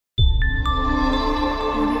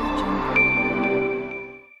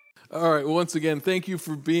All right, well, once again, thank you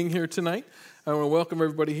for being here tonight. I want to welcome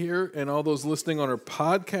everybody here and all those listening on our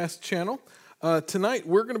podcast channel. Tonight,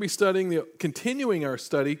 we're going to be continuing our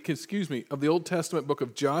study, of the Old Testament book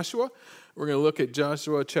of Joshua. We're going to look at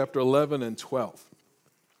Joshua chapter 11 and 12.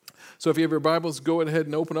 So if you have your Bibles, go ahead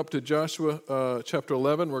and open up to Joshua chapter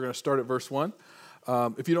 11. We're going to start at verse 1.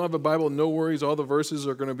 If you don't have a Bible, no worries. All the verses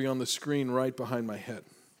are going to be on the screen right behind my head.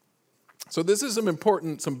 So this is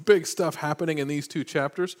some big stuff happening in these two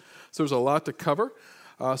chapters. So there's a lot to cover.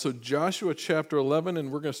 So Joshua chapter 11,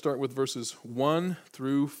 and we're going to start with verses 1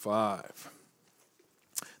 through 5.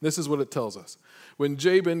 This is what it tells us. When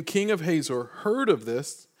Jabin, king of Hazor, heard of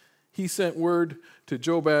this, he sent word to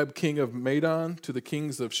Jobab, king of Madon, to the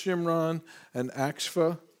kings of Shimron and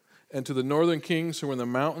Akshapha, and to the northern kings who were in the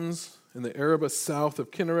mountains, in the Arabah south of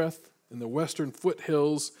Kinnereth, in the western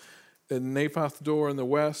foothills, in Naphath Dor in the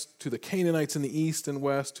west, to the Canaanites in the east and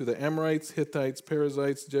west, to the Amorites, Hittites,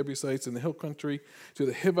 Perizzites, Jebusites in the hill country, to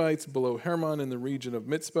the Hivites below Hermon in the region of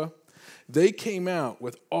Mizpah. They came out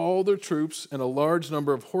with all their troops and a large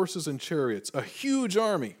number of horses and chariots, a huge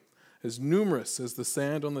army, as numerous as the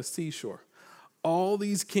sand on the seashore. All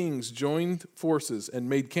these kings joined forces and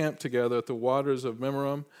made camp together at the waters of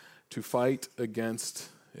Merom to fight against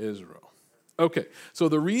Israel. Okay, so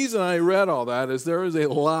the reason I read all that is there is a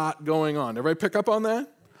lot going on. Everybody pick up on that?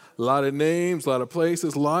 A lot of names, a lot of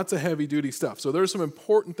places, lots of heavy-duty stuff. So there's some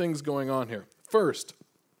important things going on here. First,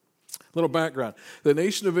 a little background. The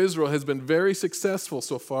nation of Israel has been very successful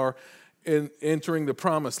so far in entering the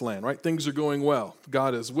promised land, right? Things are going well.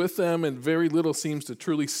 God is with them, and very little seems to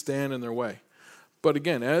truly stand in their way. But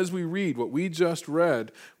again, as we read what we just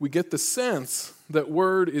read, we get the sense that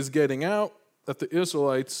word is getting out that the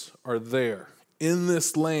Israelites are there in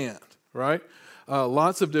this land, right?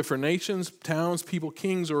 Lots of different nations, towns, people,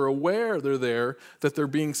 kings are aware they're there, that they're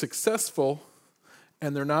being successful,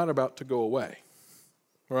 and they're not about to go away,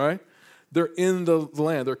 right? They're in the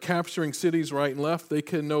land. They're capturing cities right and left. They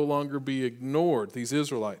can no longer be ignored, these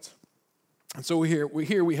Israelites. And so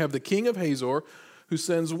we have the king of Hazor who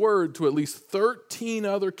sends word to at least 13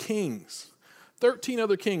 other kings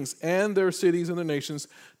and their cities and their nations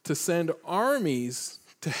to send armies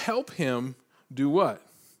to help him do what?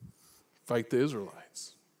 Fight the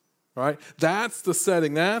Israelites, right? That's the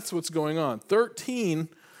setting. That's what's going on. 13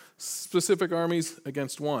 specific armies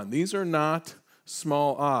against one. These are not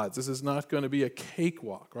small odds. This is not going to be a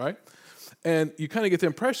cakewalk, right? And you kind of get the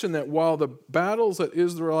impression that while the battles that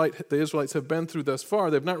the Israelites have been through thus far,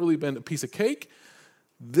 they've not really been a piece of cake.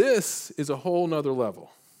 This is a whole nother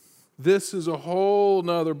level. This is a whole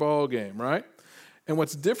nother ball game, right? And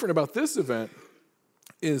what's different about this event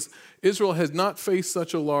is Israel has not faced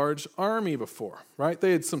such a large army before, right?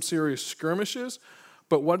 They had some serious skirmishes,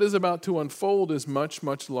 but what is about to unfold is much,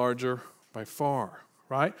 much larger by far,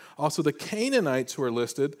 right? Also, the Canaanites who are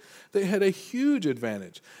listed, they had a huge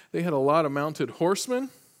advantage. They had a lot of mounted horsemen,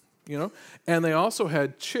 and they also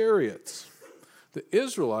had chariots. The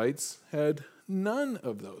Israelites had none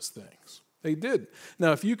of those things. They did.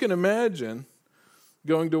 Now, if you can imagine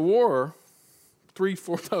going to war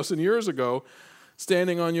 4,000 years ago,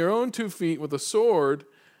 standing on your own 2 feet with a sword,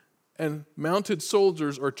 and mounted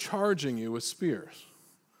soldiers are charging you with spears.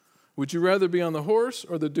 Would you rather be on the horse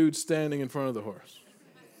or the dude standing in front of the horse?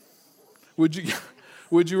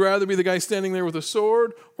 Would you rather be the guy standing there with a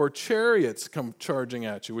sword or chariots come charging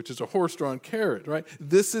at you, which is a horse-drawn carriage, right?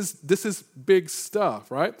 This is big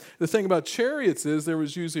stuff, right? The thing about chariots is there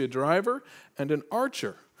was usually a driver and an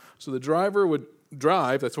archer. So the driver would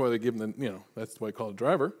drive, that's why they give them that's why they call it a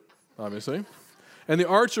driver, obviously. And the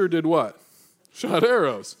archer did what? Shot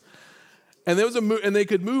arrows. And there was and they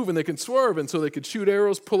could move and they could swerve, and so they could shoot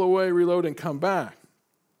arrows, pull away, reload, and come back.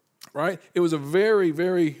 Right? It was a very,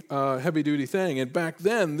 very heavy-duty thing. And back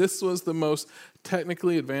then, this was the most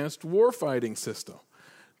technically advanced warfighting system.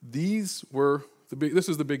 This was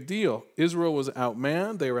the big deal. Israel was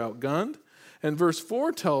outmanned. They were outgunned. And verse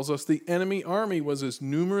 4 tells us the enemy army was as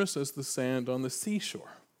numerous as the sand on the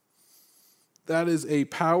seashore. That is a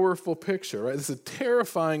powerful picture, right? This is a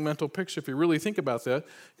terrifying mental picture if you really think about that,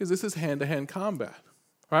 because this is hand-to-hand combat,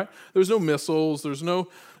 right? There's no missiles. There's no,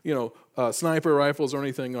 sniper rifles or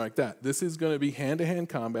anything like that. This is going to be hand-to-hand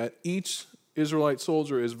combat. Each Israelite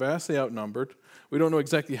soldier is vastly outnumbered. We don't know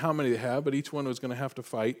exactly how many they have, but each one is going to have to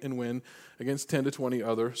fight and win against 10 to 20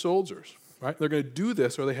 other soldiers, right? They're going to do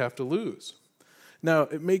this or they have to lose. Now,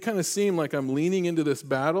 it may kind of seem like I'm leaning into this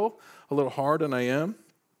battle a little hard, and I am,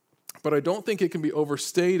 but I don't think it can be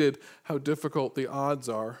overstated how difficult the odds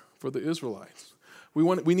are for the Israelites.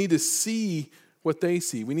 We need to see what they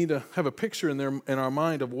see. We need to have a picture in our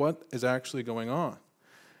mind of what is actually going on.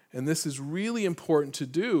 And this is really important to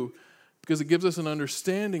do because it gives us an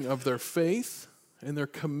understanding of their faith and their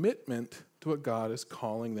commitment to what God is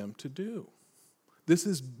calling them to do. This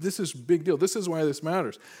is a big deal. This is why this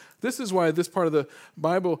matters. This is why this part of the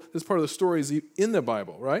Bible, this part of the story is in the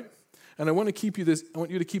Bible, right? And I want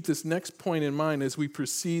you to keep this next point in mind as we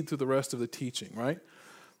proceed through the rest of the teaching, right?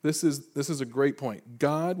 This is a great point.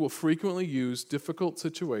 God will frequently use difficult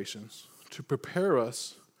situations to prepare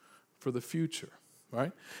us for the future,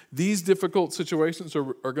 right? These difficult situations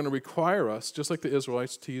are going to require us, just like the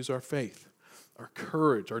Israelites, to use our faith, our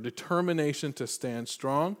courage, our determination to stand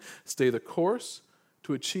strong, stay the course,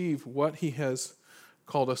 to achieve what he has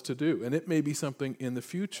called us to do. And it may be something in the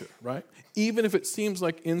future, right? Even if it seems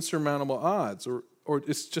like insurmountable odds or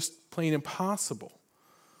it's just plain impossible.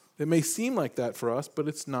 It may seem like that for us, but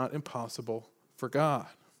it's not impossible for God,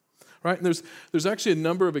 right? And there's actually a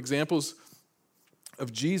number of examples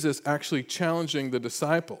of Jesus actually challenging the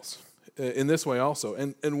disciples in this way also.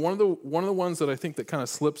 And one of the ones that I think that kind of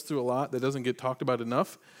slips through a lot that doesn't get talked about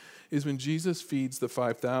enough is when Jesus feeds the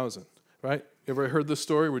 5,000, right? Ever heard this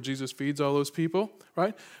story where Jesus feeds all those people,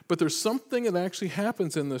 right? But there's something that actually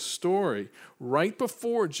happens in this story right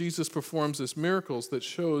before Jesus performs this miracles that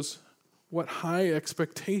shows what high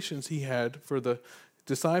expectations he had for the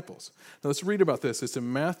disciples. Now let's read about this. It's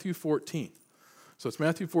in Matthew 14. So it's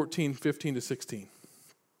Matthew 14, 15 to 16.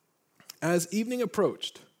 As evening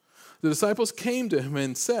approached, the disciples came to him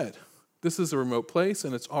and said, "This is a remote place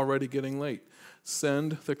and it's already getting late.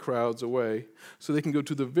 Send the crowds away so they can go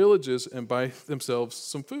to the villages and buy themselves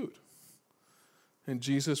some food." And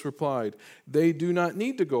Jesus replied, "They do not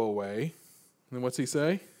need to go away." And then what's he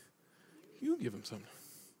say? You give them something.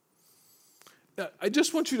 Now, I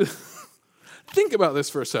just want you to think about this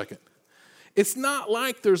for a second. It's not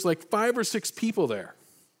like there's like 5 or 6 people there.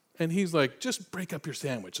 And he's like, just break up your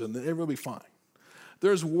sandwich and everyone will be fine.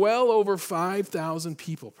 There's well over 5,000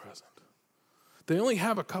 people present. They only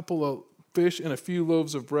have a couple of fish and a few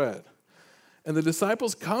loaves of bread. And the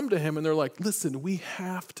disciples come to him and they're like, listen, we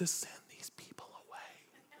have to send these people away.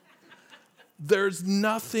 There's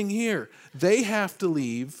nothing here. They have to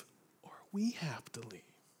leave or we have to leave.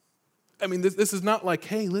 I mean, this is not like,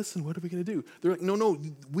 hey, listen, what are we going to do? They're like, no,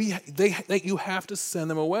 you have to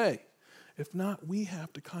send them away. If not, we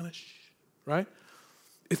have to kind of right?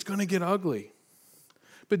 It's going to get ugly.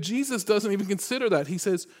 But Jesus doesn't even consider that. He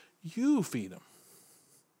says, you feed them.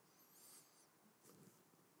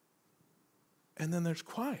 And then there's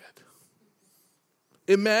quiet.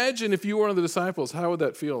 Imagine if you were one of the disciples, how would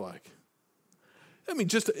that feel like? I mean,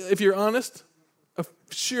 just if you're honest, a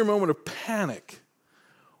sheer moment of panic.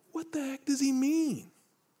 What the heck does he mean?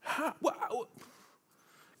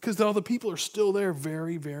 Because all the people are still there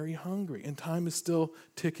very, very hungry, and time is still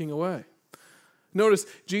ticking away. Notice,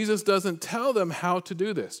 Jesus doesn't tell them how to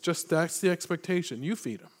do this. Just that's the expectation. You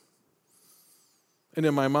feed them. And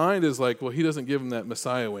in my mind is like, well, he doesn't give them that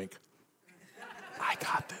Messiah wink. I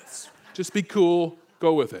got this. Just be cool.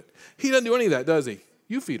 Go with it. He doesn't do any of that, does he?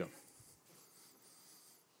 You feed them.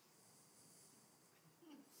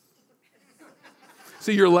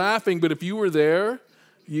 See, you're laughing, but if you were there,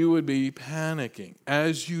 you would be panicking,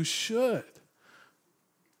 as you should.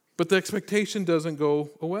 But the expectation doesn't go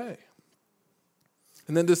away.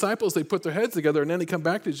 And then disciples, they put their heads together, and then they come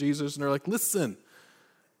back to Jesus, and they're like, listen,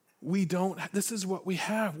 this is what we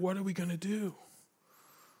have. What are we going to do?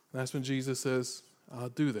 And that's when Jesus says, I'll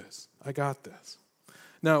do this. I got this.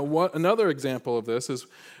 Now, another example of this is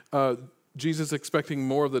Jesus expecting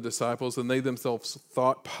more of the disciples than they themselves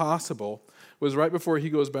thought possible was right before he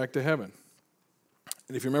goes back to heaven.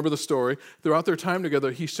 And if you remember the story, throughout their time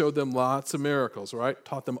together, he showed them lots of miracles, right?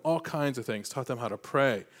 Taught them all kinds of things, taught them how to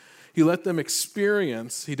pray. He let them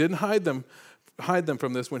experience, he didn't hide them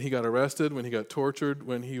from this when he got arrested, when he got tortured,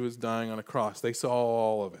 when he was dying on a cross. They saw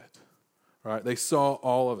all of it, right? They saw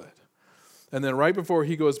all of it. And then right before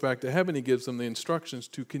he goes back to heaven, he gives them the instructions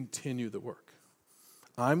to continue the work.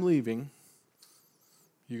 I'm leaving,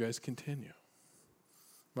 you guys continue.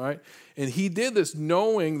 Right? And he did this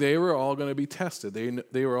knowing they were all going to be tested.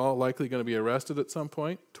 They were all likely going to be arrested at some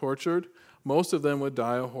point, tortured. Most of them would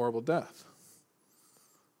die a horrible death.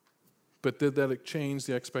 But did that change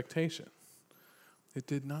the expectation? It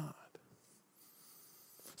did not.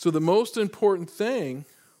 So the most important thing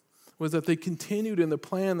was that they continued in the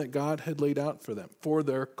plan that God had laid out for them, for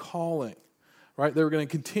their calling. Right? They were going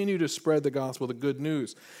to continue to spread the gospel, the good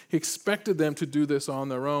news. He expected them to do this on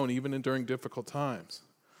their own, even during difficult times.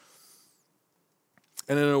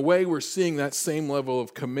 And in a way, we're seeing that same level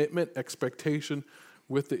of commitment, expectation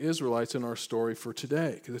with the Israelites in our story for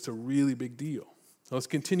today, because it's a really big deal. Now let's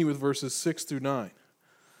continue with verses 6 through 9.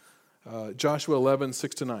 Joshua 11,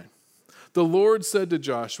 6-9. The Lord said to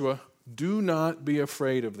Joshua, do not be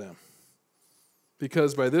afraid of them,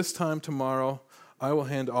 because by this time tomorrow I will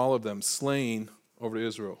hand all of them slain over to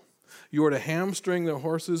Israel. You are to hamstring their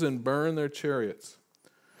horses and burn their chariots.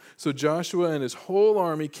 So Joshua and his whole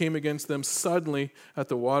army came against them suddenly at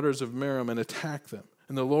the waters of Merom and attacked them.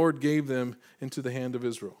 And the Lord gave them into the hand of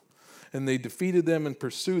Israel. And they defeated them and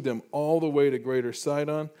pursued them all the way to Greater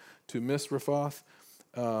Sidon, to Misrephoth,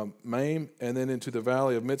 Maim, and then into the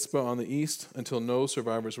valley of Mitzpah on the east, until no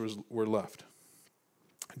survivors were left.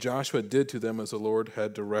 Joshua did to them as the Lord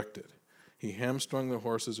had directed. He hamstrung their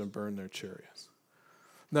horses and burned their chariots.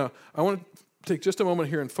 Now, I want to take just a moment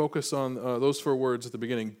here and focus on those 4 words at the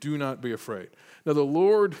beginning. Do not be afraid. Now, the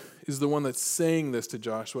Lord is the one that's saying this to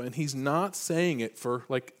Joshua, and he's not saying it for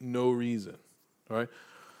no reason. All right?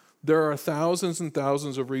 There are thousands and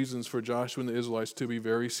thousands of reasons for Joshua and the Israelites to be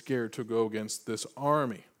very scared to go against this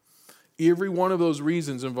army. Every one of those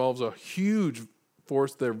reasons involves a huge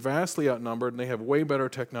force. They're vastly outnumbered, and they have way better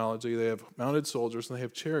technology. They have mounted soldiers, and they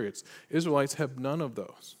have chariots. Israelites have none of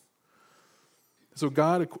those. So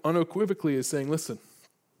God unequivocally is saying, listen,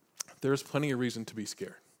 there's plenty of reason to be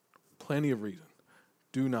scared. Plenty of reason.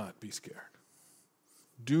 Do not be scared.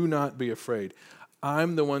 Do not be afraid.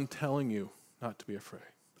 I'm the one telling you not to be afraid.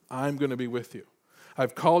 I'm going to be with you.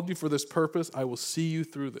 I've called you for this purpose. I will see you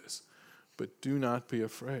through this. But do not be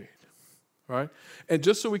afraid. All right? And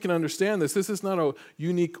just so we can understand this is not a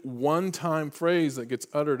unique one-time phrase that gets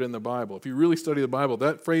uttered in the Bible. If you really study the Bible,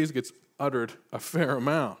 that phrase gets uttered a fair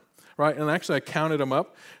amount. Right? And actually, I counted them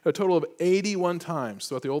up. A total of 81 times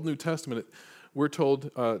throughout the Old New Testament, we're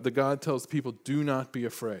told that God tells people, do not be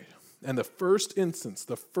afraid. And the first instance,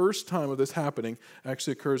 the first time of this happening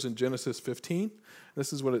actually occurs in Genesis 15.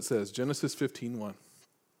 This is what it says, Genesis 15:1.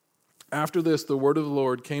 After this, the word of the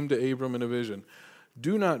Lord came to Abram in a vision.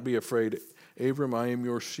 Do not be afraid, Abram, I am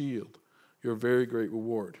your shield, your very great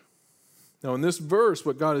reward. Now, in this verse,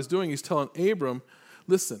 what God is doing, he's telling Abram,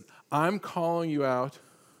 listen, I'm calling you out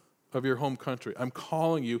of your home country. I'm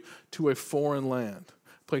calling you to a foreign land,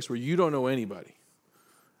 a place where you don't know anybody.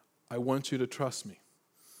 I want you to trust me.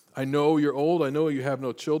 I know you're old. I know you have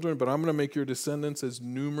no children, but I'm going to make your descendants as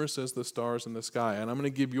numerous as the stars in the sky, and I'm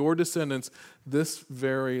going to give your descendants this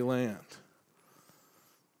very land.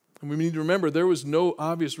 And we need to remember, there was no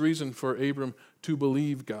obvious reason for Abram to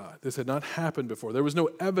believe God. This had not happened before. There was no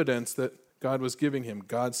evidence that God was giving him.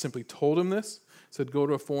 God simply told him this, said, go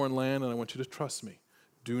to a foreign land, and I want you to trust me.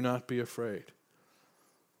 Do not be afraid.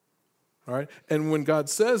 All right? And when God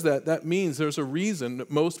says that, that means there's a reason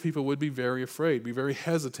that most people would be very afraid, be very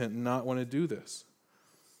hesitant, and not want to do this.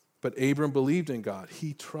 But Abram believed in God.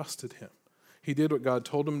 He trusted him. He did what God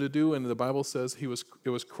told him to do, and the Bible says it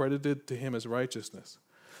was credited to him as righteousness.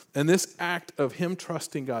 And this act of him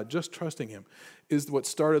trusting God, just trusting him, is what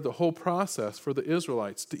started the whole process for the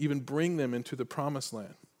Israelites to even bring them into the promised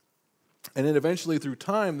land. And then eventually through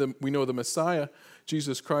time, we know the Messiah,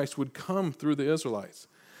 Jesus Christ, would come through the Israelites.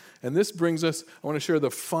 And this brings us, I want to share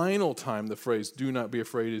the final time the phrase, do not be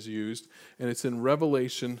afraid, is used. And it's in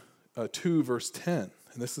Revelation 2, verse 10.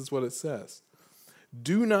 And this is what it says.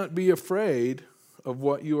 Do not be afraid of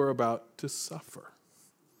what you are about to suffer.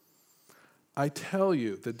 I tell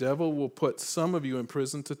you, the devil will put some of you in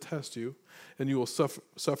prison to test you, and you will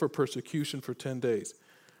suffer persecution for 10 days.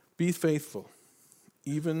 Be faithful,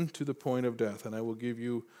 even to the point of death, and I will give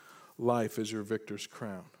you life as your victor's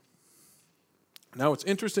crown. Now, what's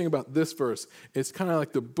interesting about this verse, it's kind of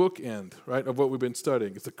like the bookend, right, of what we've been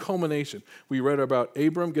studying. It's a culmination. We read about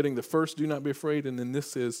Abram getting the first, do not be afraid, and then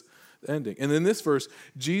this is the ending. And in this verse,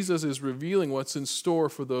 Jesus is revealing what's in store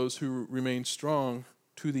for those who remain strong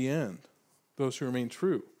to the end, those who remain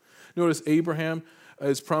true. Notice Abraham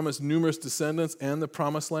is promised numerous descendants and the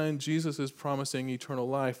promised land. Jesus is promising eternal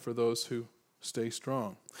life for those who stay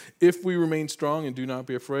strong. If we remain strong and do not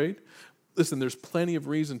be afraid, listen, there's plenty of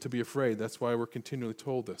reason to be afraid. That's why we're continually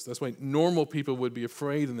told this. That's why normal people would be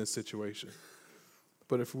afraid in this situation.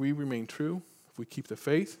 But if we remain true, if we keep the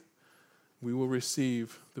faith, we will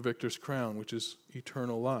receive the victor's crown, which is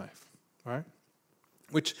eternal life. All right?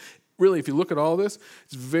 Which, really, if you look at all this,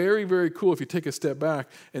 it's very, very cool if you take a step back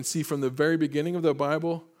and see from the very beginning of the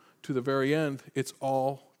Bible to the very end, it's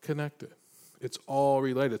all connected. It's all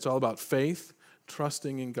related. It's all about faith,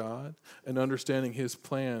 trusting in God, and understanding his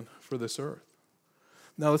plan for this earth.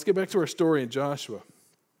 Now let's get back to our story in Joshua.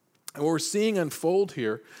 And what we're seeing unfold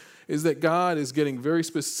here is that God is getting very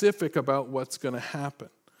specific about what's going to happen,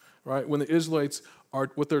 right? When the Israelites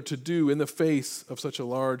are what they're to do in the face of such a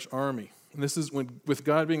large army. And this is when, with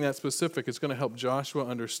God being that specific, it's going to help Joshua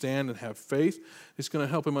understand and have faith. It's going to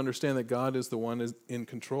help him understand that God is the one in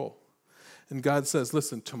control. And God says,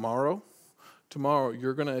 listen, tomorrow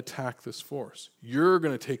you're going to attack this force. You're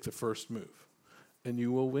going to take the first move, and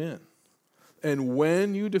you will win. And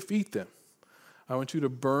when you defeat them, I want you to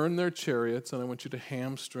burn their chariots, and I want you to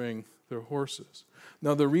hamstring their horses.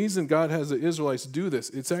 Now, the reason God has the Israelites do this,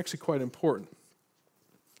 it's actually quite important.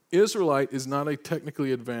 Israelite is not a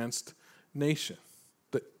technically advanced nation.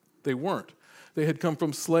 They weren't. They had come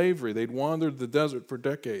from slavery. They'd wandered the desert for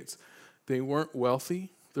decades. They weren't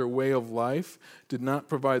wealthy. Their way of life did not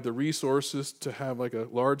provide the resources to have like a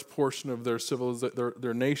large portion of their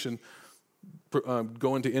their nation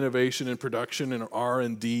go into innovation and production and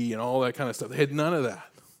R&D and all that kind of stuff. They had none of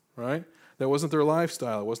that, right? That wasn't their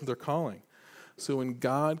lifestyle. It wasn't their calling. So when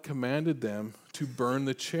God commanded them to burn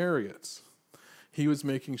the chariots, he was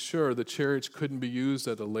making sure the chariots couldn't be used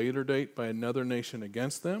at a later date by another nation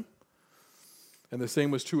against them. And the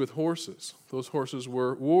same was true with horses. Those horses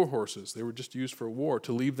were war horses. They were just used for war,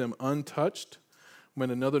 to leave them untouched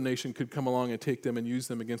when another nation could come along and take them and use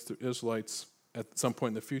them against the Israelites at some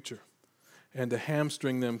point in the future. And to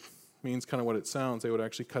hamstring them means kind of what it sounds. They would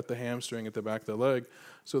actually cut the hamstring at the back of the leg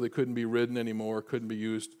so they couldn't be ridden anymore, couldn't be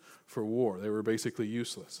used for war. They were basically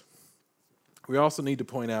useless. We also need to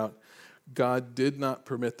point out, God did not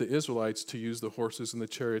permit the Israelites to use the horses and the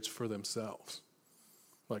chariots for themselves.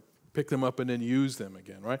 Like, pick them up and then use them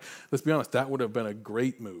again, right? Let's be honest, that would have been a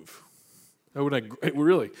great move. That would have,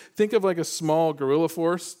 really. Think of like a small guerrilla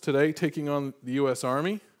force today taking on the U.S.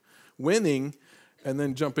 Army, winning, and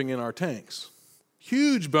then jumping in our tanks.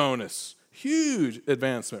 Huge bonus, huge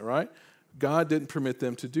advancement, right? God didn't permit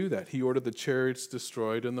them to do that. He ordered the chariots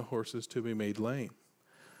destroyed and the horses to be made lame.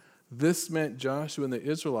 This meant Joshua and the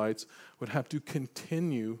Israelites would have to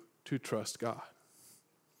continue to trust God.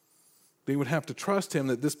 They would have to trust him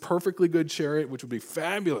that this perfectly good chariot, which would be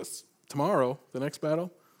fabulous tomorrow, the next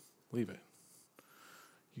battle, leave it.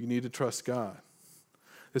 You need to trust God.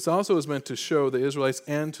 This also is meant to show the Israelites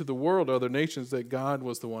and to the world, other nations, that God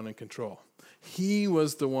was the one in control. He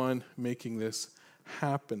was the one making this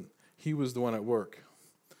happen. He was the one at work.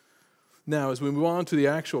 Now, as we move on to the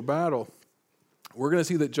actual battle, we're going to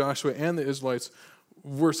see that Joshua and the Israelites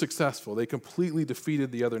were successful. They completely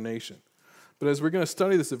defeated the other nation. But as we're going to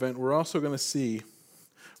study this event, we're going to see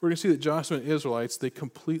that Joshua and Israelites, they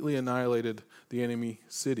completely annihilated the enemy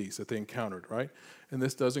cities that they encountered, right? And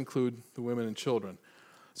this does include the women and children.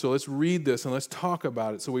 So let's read this and let's talk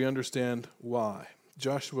about it so we understand why.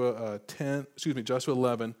 Joshua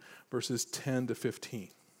 11, verses 10 to 15.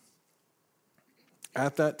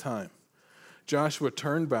 At that time, Joshua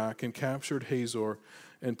turned back and captured Hazor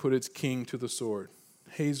and put its king to the sword.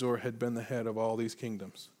 Hazor had been the head of all these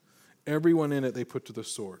kingdoms. Everyone in it they put to the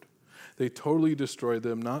sword. They totally destroyed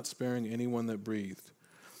them, not sparing anyone that breathed.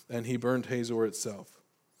 And he burned Hazor itself.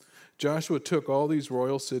 Joshua took all these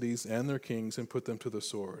royal cities and their kings and put them to the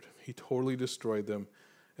sword. He totally destroyed them,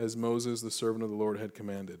 as Moses, the servant of the Lord, had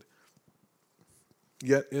commanded.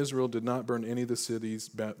 Yet Israel did not burn any of the cities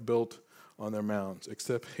built on their mounds,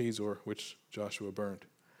 except Hazor, which Joshua burned.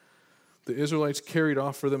 The Israelites carried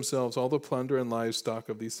off for themselves all the plunder and livestock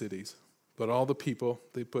of these cities, but all the people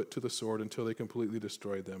they put to the sword until they completely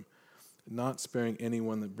destroyed them, not sparing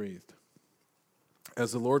anyone that breathed.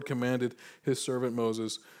 As the Lord commanded his servant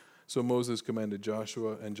Moses, so Moses commanded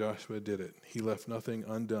Joshua, and Joshua did it. He left nothing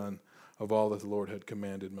undone of all that the Lord had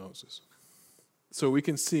commanded Moses. So we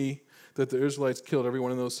can see that the Israelites killed every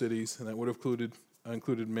one of those cities, and that would have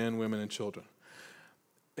included men, women, and children.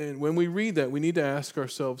 And when we read that, we need to ask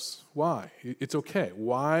ourselves, why? It's okay.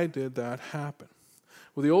 Why did that happen?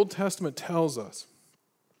 Well, the Old Testament tells us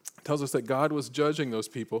that God was judging those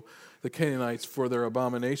people, the Canaanites, for their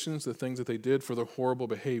abominations, the things that they did, for their horrible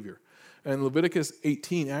behavior. And Leviticus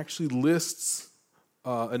 18 actually lists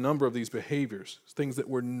a number of these behaviors, things that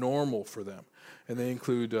were normal for them. And they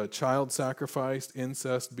include child sacrifice,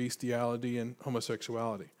 incest, bestiality, and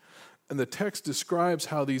homosexuality. And the text describes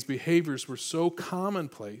how these behaviors were so common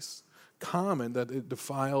that it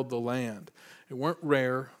defiled the land. They weren't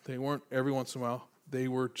rare. They weren't every once in a while. They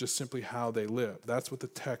were just simply how they lived. That's what the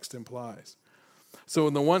text implies. So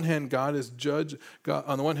on the one hand, God is judge. God,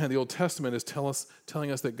 on the one hand, the Old Testament is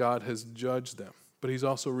telling us that God has judged them, but he's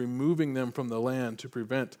also removing them from the land to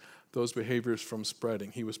prevent those behaviors from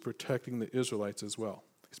spreading. He was protecting the Israelites as well.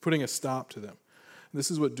 He's putting a stop to them. And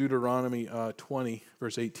this is what Deuteronomy 20,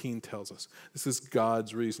 verse 18 tells us. This is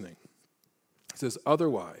God's reasoning. It says,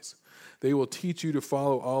 otherwise, they will teach you to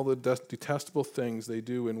follow all the detestable things they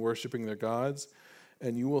do in worshiping their gods,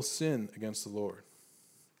 and you will sin against the Lord.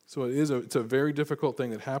 So it's a very difficult thing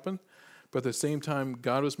that happened, but at the same time,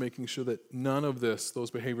 God was making sure that none of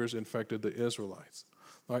those behaviors infected the Israelites.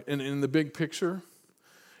 All right? And in the big picture,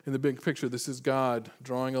 In the big picture, this is God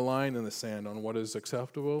drawing a line in the sand on what is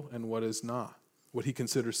acceptable and what is not, what he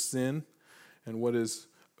considers sin and what is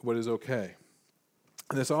okay.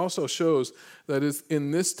 And this also shows that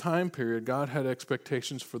in this time period, God had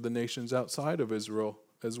expectations for the nations outside of Israel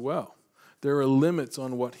as well. There are limits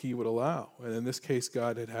on what he would allow. And in this case,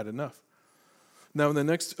 God had had enough. Now, in the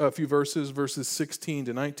next few verses 16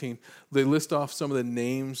 to 19, they list off some of the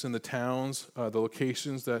names and the towns, the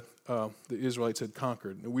locations that the Israelites had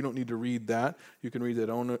conquered. And we don't need to read that. You can read that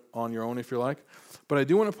on your own if you like. But I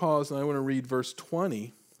do want to pause and I want to read verse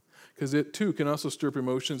 20, because it too can also stir up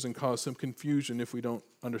emotions and cause some confusion if we don't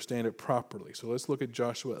understand it properly. So let's look at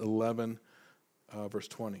Joshua 11, verse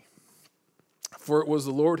 20. For it was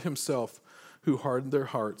the Lord himself who hardened their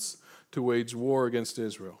hearts to wage war against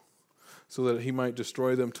Israel, so that he might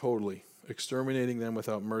destroy them totally, exterminating them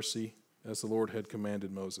without mercy, as the Lord had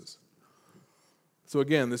commanded Moses. So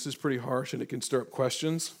again, this is pretty harsh, and it can stir up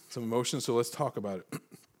questions, some emotions, so let's talk about it.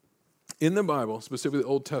 In the Bible, specifically the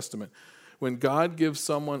Old Testament, when God gives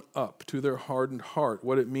someone up to their hardened heart,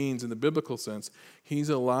 what it means in the biblical sense, he's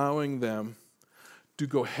allowing them to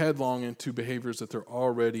go headlong into behaviors that they're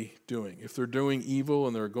already doing. If they're doing evil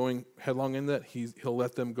and they're going headlong in that, he'll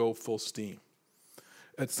let them go full steam.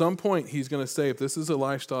 At some point, he's going to say, if this is a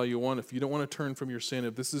lifestyle you want, if you don't want to turn from your sin,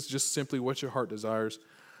 if this is just simply what your heart desires,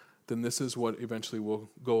 then this is what eventually will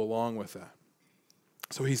go along with that.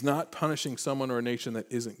 So he's not punishing someone or a nation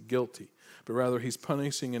that isn't guilty, but rather he's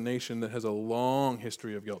punishing a nation that has a long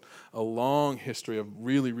history of guilt, a long history of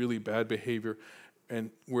really, really bad behavior,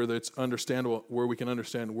 and where it's understandable, where we can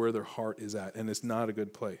understand where their heart is at, and it's not a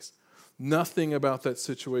good place. Nothing about that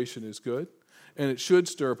situation is good. And it should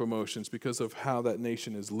stir up emotions because of how that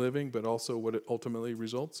nation is living, but also what it ultimately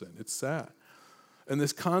results in. It's sad. And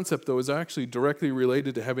this concept, though, is actually directly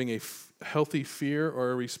related to having a healthy fear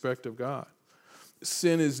or a respect of God.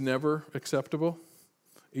 Sin is never acceptable.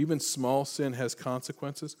 Even small sin has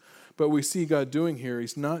consequences. But we see God doing here,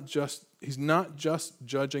 he's not just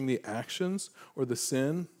judging the actions or the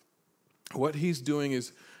sin. What he's doing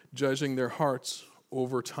is judging their hearts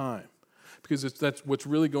over time. Because that's what's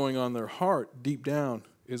really going on in their heart, deep down,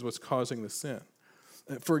 is what's causing the sin.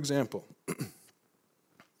 For example,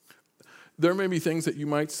 there may be things that you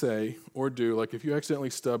might say or do, like if you accidentally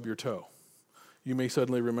stub your toe, you may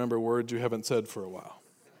suddenly remember words you haven't said for a while,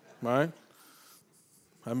 right?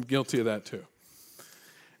 I'm guilty of that too.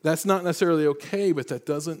 That's not necessarily okay, but that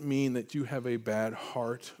doesn't mean that you have a bad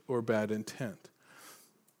heart or bad intent.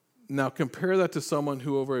 Now compare that to someone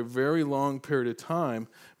who over a very long period of time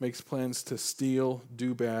makes plans to steal,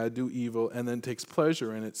 do bad, do evil, and then takes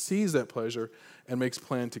pleasure in it, sees that pleasure, and makes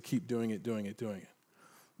plan to keep doing it.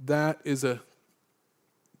 That is a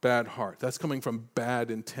bad heart. That's coming from bad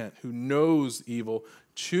intent, who knows evil,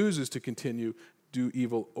 chooses to continue do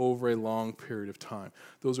evil over a long period of time.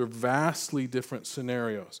 Those are vastly different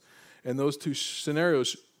scenarios. And those two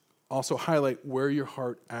scenarios also highlight where your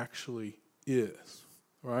heart actually is.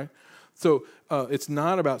 Right? So it's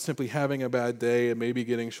not about simply having a bad day and maybe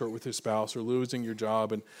getting short with your spouse or losing your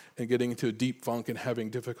job and getting into a deep funk and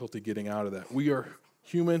having difficulty getting out of that. We are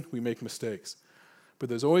human. We make mistakes. But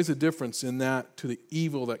there's always a difference in that to the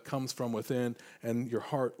evil that comes from within and your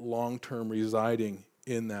heart long-term residing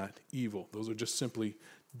in that evil. Those are just simply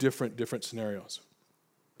different scenarios.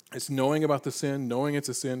 It's knowing about the sin, knowing it's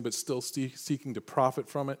a sin, but still seeking to profit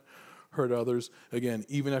from it, hurt others. Again,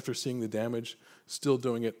 even after seeing the damage, still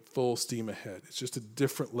doing it full steam ahead. It's just a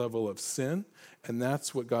different level of sin, and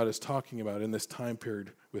that's what God is talking about in this time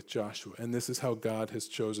period with Joshua. And this is how God has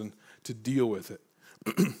chosen to deal with it.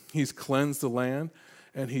 He's cleansed the land,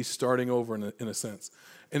 and he's starting over in a sense.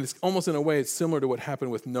 And it's almost in a way, it's similar to what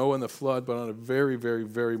happened with Noah and the flood, but on a very, very,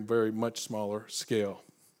 very, very much smaller scale.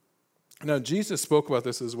 Now, Jesus spoke about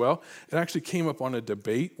this as well. It actually came up on a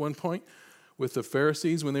debate one point with the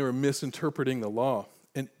Pharisees when they were misinterpreting the law.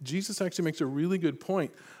 And Jesus actually makes a really good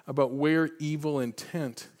point about where evil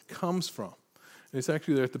intent comes from. And it's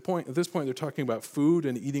actually at this point, they're talking about food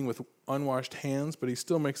and eating with unwashed hands, but he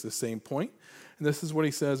still makes the same point. And this is what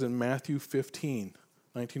he says in Matthew 15,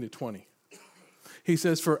 19 to 20. He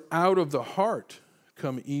says, "For out of the heart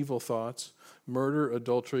come evil thoughts, murder,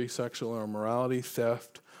 adultery, sexual immorality,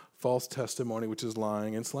 theft, false testimony, which is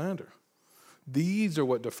lying, and slander. These are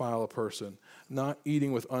what defile a person, not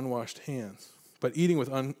eating with unwashed hands. But eating with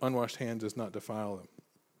unwashed hands does not defile them."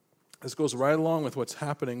 This goes right along with what's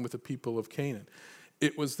happening with the people of Canaan.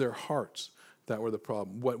 It was their hearts that were the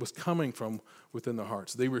problem, what was coming from within the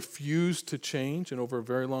hearts. They refused to change, and over a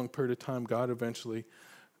very long period of time, God eventually,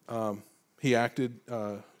 he acted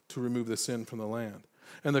to remove the sin from the land.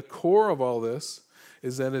 And the core of all this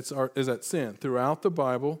is that sin. Throughout the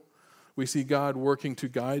Bible, we see God working to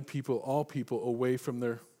guide people, all people, away from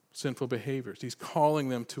their sinful behaviors. He's calling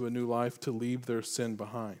them to a new life, to leave their sin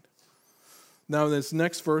behind. Now, in this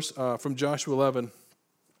next verse from Joshua 11,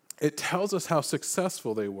 it tells us how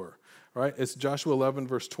successful they were, right? It's Joshua 11,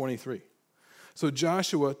 verse 23. So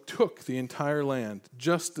Joshua took the entire land,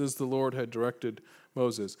 just as the Lord had directed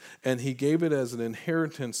Moses, and he gave it as an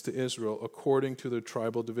inheritance to Israel according to their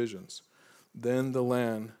tribal divisions. Then the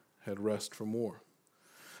land had rest from war.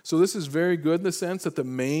 So this is very good in the sense that the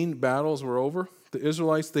main battles were over. The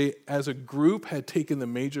Israelites, they as a group had taken the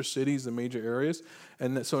major cities, the major areas,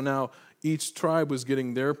 and so now each tribe was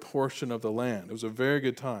getting their portion of the land. It was a very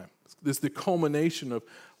good time. This is the culmination of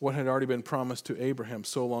what had already been promised to Abraham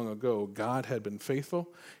so long ago. God had been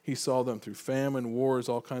faithful. He saw them through famine, wars,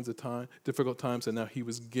 all kinds of difficult times, and now he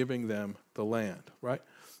was giving them the land, right?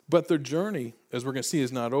 But their journey, as we're going to see,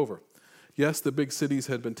 is not over. Yes, the big cities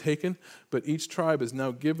had been taken, but each tribe is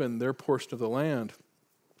now given their portion of the land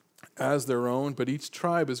as their own, but each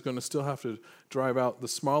tribe is going to still have to drive out the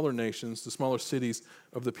smaller nations, the smaller cities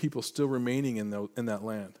of the people still remaining in that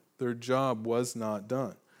land. Their job was not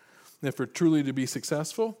done. And if we're truly to be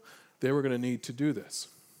successful, they were going to need to do this.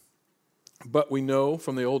 But we know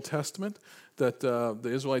from the Old Testament that the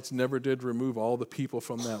Israelites never did remove all the people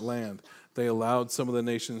from that land. They allowed some of the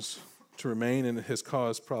nations to remain, and it has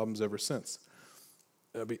caused problems ever since.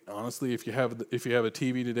 Honestly, if you have a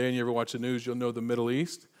TV today and you ever watch the news, you'll know the Middle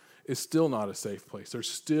East is still not a safe place. There's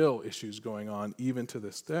still issues going on even to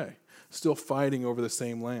this day, still fighting over the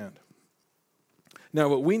same land. Now,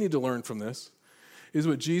 what we need to learn from this is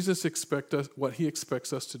what Jesus what he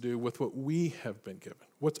expects us to do with what we have been given.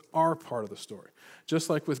 What's our part of the story? Just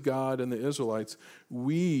like with God and the Israelites,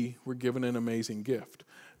 we were given an amazing gift.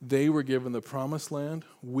 They were given the promised land.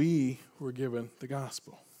 We were given the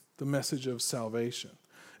gospel, the message of salvation.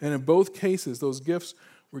 And in both cases, those gifts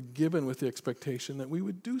were given with the expectation that we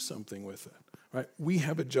would do something with it, right? We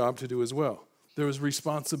have a job to do as well. There is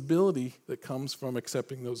responsibility that comes from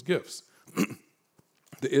accepting those gifts.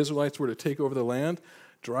 The Israelites were to take over the land,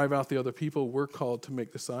 drive out the other people. We're called to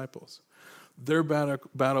make disciples. Their battle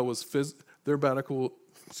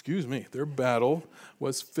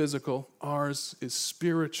was physical. Ours is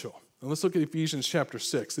spiritual. And let's look at Ephesians chapter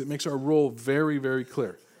 6. It makes our role very, very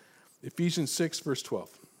clear. Ephesians 6, verse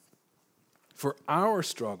 12. For our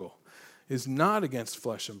struggle is not against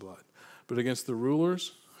flesh and blood, but against the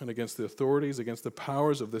rulers and against the authorities, against the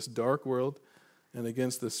powers of this dark world, and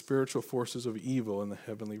against the spiritual forces of evil in the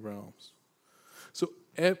heavenly realms. So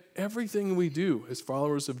everything we do as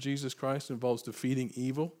followers of Jesus Christ involves defeating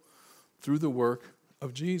evil through the work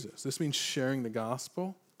of Jesus. This means sharing the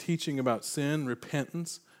gospel, teaching about sin,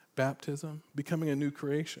 repentance, baptism, becoming a new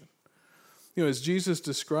creation. You know, as Jesus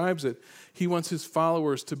describes it, he wants his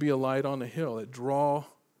followers to be a light on a hill that draw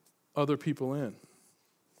other people in.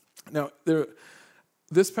 Now,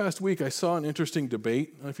 this past week, I saw an interesting debate.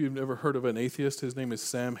 I don't know if you've ever heard of an atheist. His name is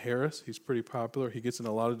Sam Harris. He's pretty popular. He gets in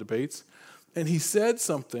a lot of debates. And he said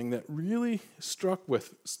something that really stuck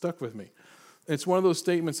with me. It's one of those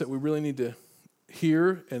statements that we really need to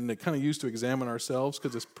hear and kind of use to examine ourselves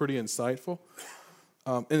because it's pretty insightful.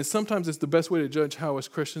 And sometimes it's the best way to judge how us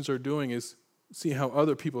Christians are doing is see how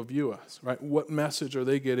other people view us, right? What message are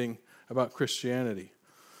they getting about Christianity?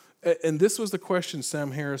 And this was the question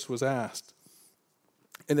Sam Harris was asked.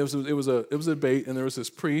 And it was a debate, and there was this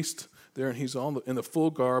priest there, and he's all in the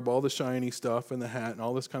full garb, all the shiny stuff, and the hat, and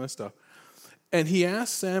all this kind of stuff. And he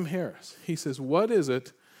asked Sam Harris, he says, what is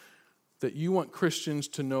it that you want Christians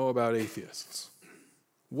to know about atheists?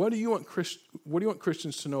 What do you want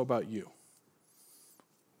Christians to know about you?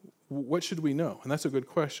 What should we know? And that's a good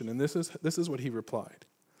question. And this is what he replied.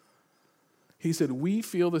 He said, we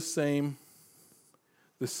feel the same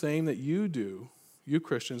that you do, you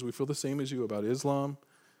Christians, we feel the same as you about Islam,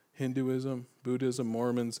 Hinduism, Buddhism,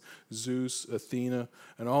 Mormons, Zeus, Athena,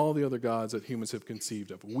 and all the other gods that humans have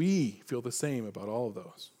conceived of. We feel the same about all of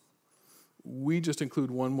those. We just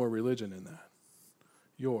include one more religion in that,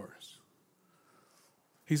 yours.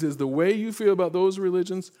 He says, the way you feel about those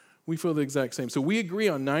religions, we feel the exact same. So we agree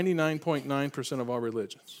on 99.9% of all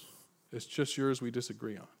religions. It's just yours we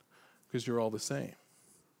disagree on because you're all the same.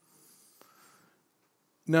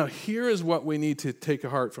 Now, here is what we need to take to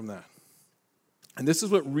heart from that. And this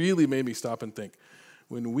is what really made me stop and think.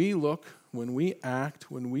 When we look, when we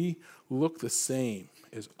act, when we look the same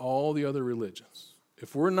as all the other religions,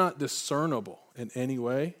 if we're not discernible in any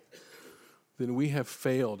way, then we have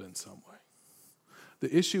failed in some way.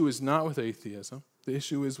 The issue is not with atheism. The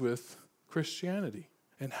issue is with Christianity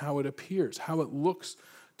and how it appears, how it looks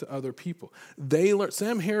to other people.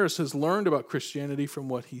 Sam Harris has learned about Christianity from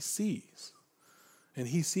what he sees. And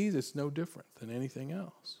he sees it's no different than anything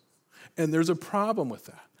else. And there's a problem with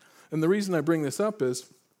that. And the reason I bring this up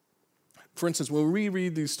is, for instance, when we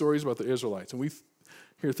read these stories about the Israelites, and we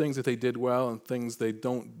hear things that they did well and things they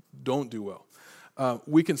don't do well,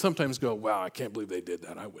 we can sometimes go, wow, I can't believe they did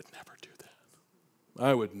that. I would never do that.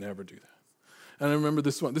 I would never do that. And I remember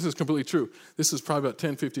this one. This is completely true. This is probably about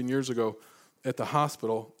 10, 15 years ago at the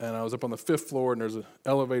hospital, and I was up on the 5th floor, and there's an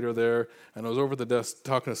elevator there, and I was over at the desk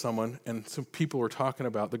talking to someone, and some people were talking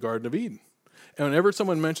about the Garden of Eden. And whenever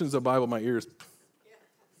someone mentions the Bible, my ears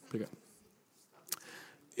pick up.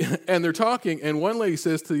 And they're talking, and one lady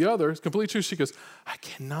says to the other, it's completely true, she goes, I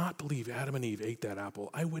cannot believe Adam and Eve ate that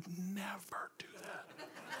apple. I would never do that.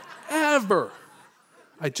 Ever.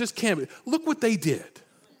 I just can't. Look what they did.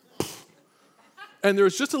 And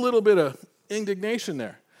there's just a little bit of indignation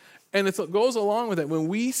there. And it goes along with it. When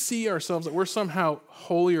we see ourselves that we're somehow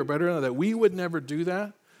holy or better than that we would never do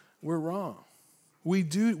that, we're wrong.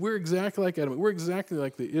 We're exactly like Adam. We're exactly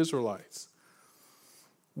like the Israelites.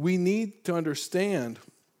 We need to understand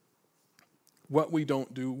what we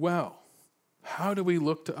don't do well. How do we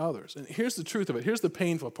look to others? And here's the truth of it. Here's the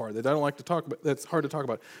painful part that I don't like to talk about, that's hard to talk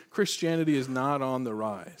about. Christianity is not on the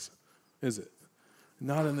rise, is it?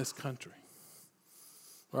 Not in this country.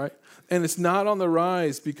 Right? And it's not on the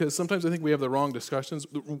rise because sometimes I think we have the wrong discussions,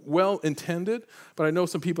 well-intended, but I know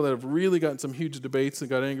some people that have really gotten some huge debates and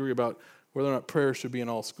got angry about whether or not prayer should be in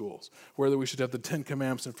all schools, whether we should have the 10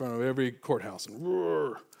 Commandments in front of every courthouse.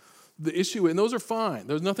 And the issue, and those are fine.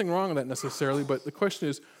 There's nothing wrong with that necessarily, but the question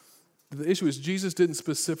is, the issue is Jesus didn't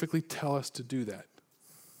specifically tell us to do that.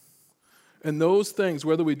 And those things,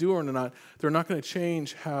 whether we do or not, they're not going to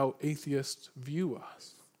change how atheists view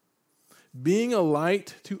us. Being a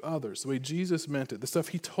light to others, the way Jesus meant it, the stuff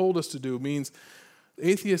he told us to do, means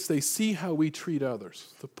atheists, they see how we treat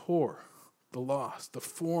others, the poor, the lost, the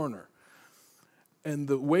foreigner. And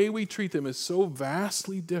the way we treat them is so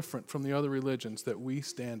vastly different from the other religions that we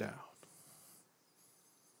stand out.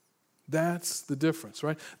 That's the difference,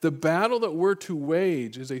 right? The battle that we're to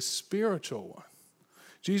wage is a spiritual one.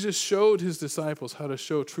 Jesus showed his disciples how to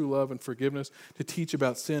show true love and forgiveness, to teach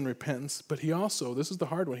about sin, repentance, but he also, this is the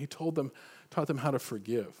hard one, he taught them how to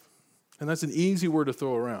forgive. And that's an easy word to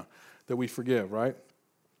throw around, that we forgive, right?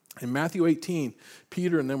 In Matthew 18,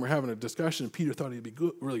 Peter and them were having a discussion, and Peter thought he'd be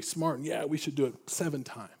good, really smart, and yeah, we should do it 7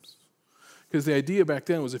 times. Because the idea back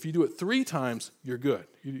then was if you do it 3 times, you're good.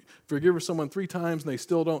 You forgive someone 3 times and they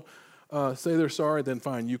still don't say they're sorry, then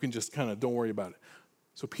fine, you can just kind of don't worry about it.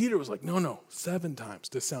 So Peter was like, no, 7 times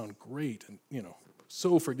to sound great and,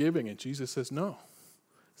 so forgiving. And Jesus says, no,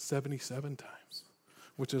 77 times,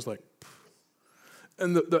 which is like,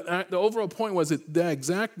 and the overall point was that the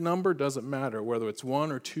exact number doesn't matter, whether it's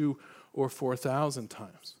 1 or 2 or 4,000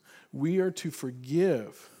 times. We are to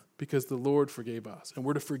forgive because the Lord forgave us. And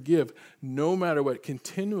we're to forgive no matter what,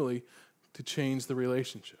 continually to change the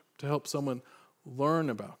relationship, to help someone learn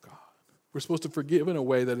about God. We're supposed to forgive in a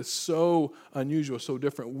way that is so unusual, so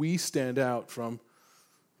different. We stand out from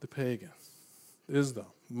the pagans, Islam,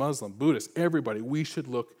 Muslim, Buddhist, everybody. We should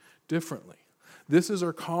look differently. This is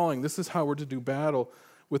our calling. This is how we're to do battle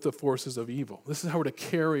with the forces of evil. This is how we're to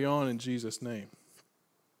carry on in Jesus' name.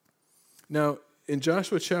 Now, in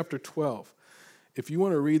Joshua chapter 12, if you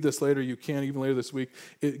want to read this later, you can, even later this week.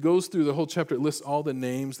 It goes through the whole chapter. It lists all the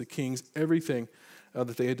names, the kings, everything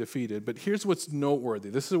that they had defeated. But here's what's noteworthy.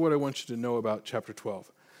 This is what I want you to know about chapter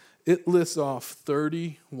 12. It lists off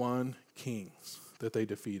 31 kings that they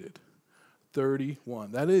defeated.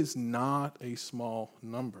 31. That is not a small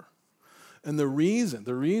number. And the reason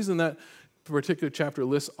that particular chapter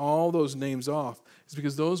lists all those names off is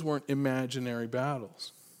because those weren't imaginary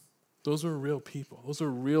battles. Those were real people. Those are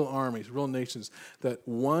real armies, real nations that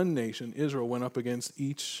one nation, Israel, went up against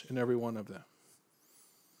each and every one of them.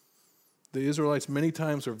 The Israelites many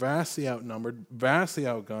times were vastly outnumbered, vastly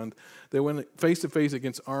outgunned. They went face to face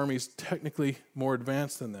against armies technically more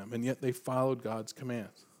advanced than them, and yet they followed God's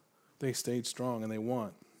commands. They stayed strong and they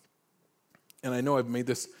won. And I know I've made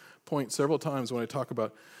this point several times when I talk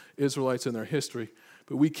about Israelites and their history,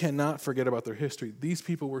 but we cannot forget about their history. These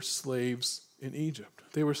people were slaves in Egypt.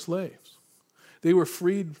 They were slaves. They were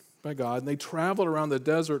freed by God, and they traveled around the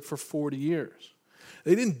desert for 40 years.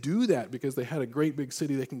 They didn't do that because they had a great big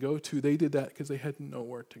city they can go to. They did that because they had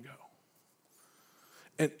nowhere to go.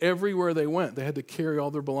 And everywhere they went, they had to carry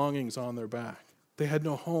all their belongings on their back. They had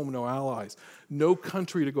no home, no allies, no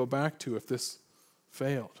country to go back to if this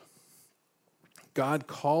failed. God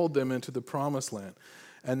called them into the promised land,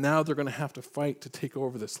 and now they're going to have to fight to take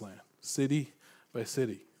over this land, city by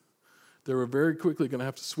city. they were very quickly going to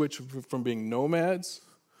have to switch from being nomads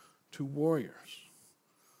to warriors.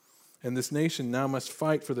 And this nation now must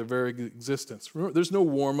fight for their very existence. Remember, there's no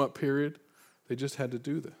warm-up period. They just had to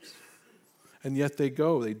do this. And yet they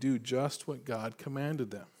do just what God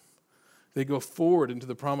commanded them. They go forward into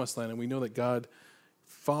the promised land, and we know that God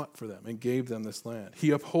fought for them and gave them this land.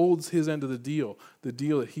 He upholds his end of the deal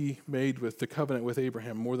that he made with the covenant with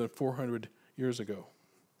Abraham more than 400 years ago.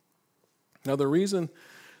 Now the reason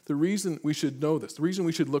we should know this, the reason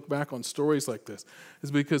we should look back on stories like this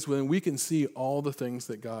is because when we can see all the things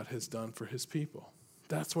that God has done for his people.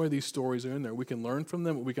 That's why these stories are in there. We can learn from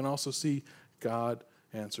them, but we can also see God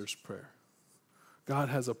answers prayer. God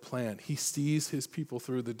has a plan. He sees his people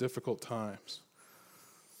through the difficult times.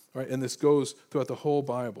 Right? And this goes throughout the whole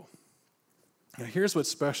Bible. Now here's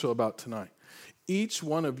what's special about tonight. Each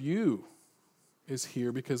one of you is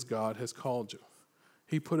here because God has called you.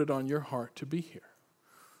 He put it on your heart to be here.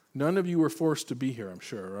 None of you were forced to be here, I'm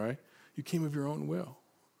sure, right? You came of your own will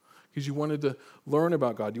because you wanted to learn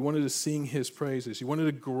about God. You wanted to sing his praises. You wanted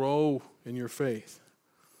to grow in your faith.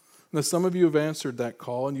 Now, some of you have answered that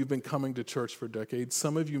call, and you've been coming to church for decades.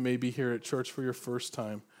 Some of you may be here at church for your first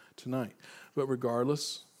time tonight. But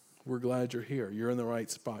regardless, we're glad you're here. You're in the right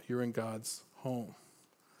spot. You're in God's home.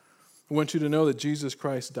 I want you to know that Jesus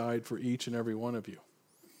Christ died for each and every one of you.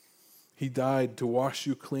 He died to wash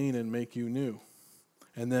you clean and make you new.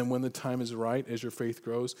 And then when the time is right, as your faith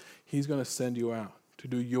grows, he's going to send you out to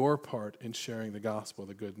do your part in sharing the gospel,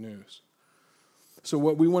 the good news. So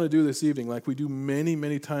what we want to do this evening, like we do many,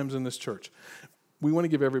 many times in this church, we want to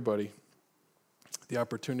give everybody the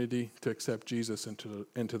opportunity to accept Jesus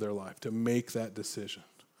into their life, to make that decision,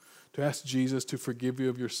 to ask Jesus to forgive you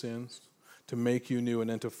of your sins, to make you new, and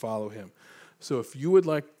then to follow him. So if you would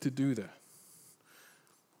like to do that,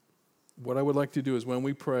 what I would like to do is when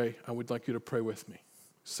we pray, I would like you to pray with me.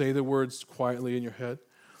 Say the words quietly in your head.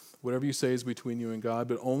 Whatever you say is between you and God,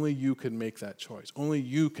 but only you can make that choice. Only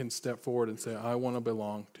you can step forward and say, I want to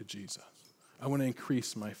belong to Jesus. I want to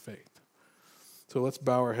increase my faith. So let's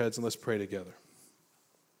bow our heads and let's pray together.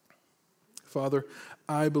 Father,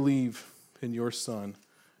 I believe in your Son,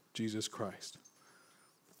 Jesus Christ.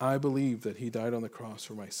 I believe that he died on the cross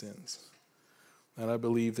for my sins. And I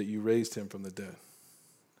believe that you raised him from the dead.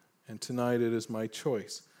 And tonight it is my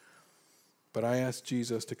choice. But I ask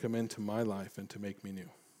Jesus to come into my life and to make me new.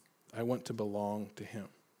 I want to belong to him.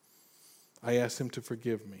 I ask him to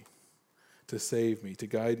forgive me, to save me, to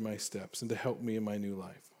guide my steps, and to help me in my new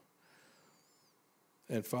life.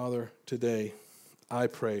 And Father, today I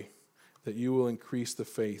pray that you will increase the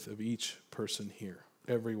faith of each person here,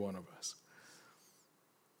 every one of us.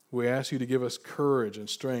 We ask you to give us courage and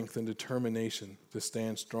strength and determination to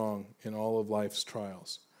stand strong in all of life's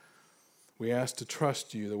trials. We ask to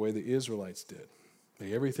trust you the way the Israelites did.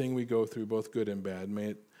 May everything we go through, both good and bad,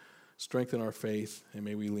 may it strengthen our faith, and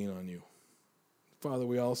may we lean on you. Father,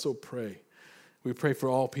 we also pray. We pray for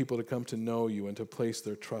all people to come to know you and to place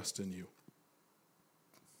their trust in you.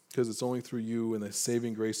 Because it's only through you and the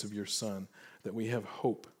saving grace of your Son that we have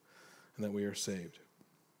hope and that we are saved.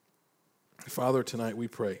 Father, tonight we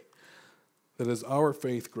pray that as our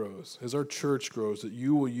faith grows, as our church grows, that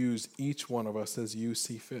you will use each one of us as you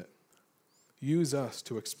see fit. Use us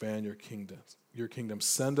to expand your kingdom.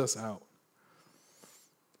 Send us out.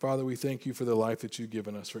 Father, we thank you for the life that you've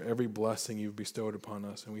given us, for every blessing you've bestowed upon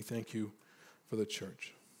us, and we thank you for the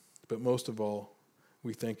church. But most of all,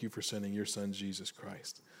 we thank you for sending your Son, Jesus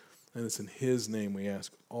Christ. And it's in his name we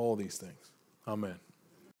ask all these things. Amen.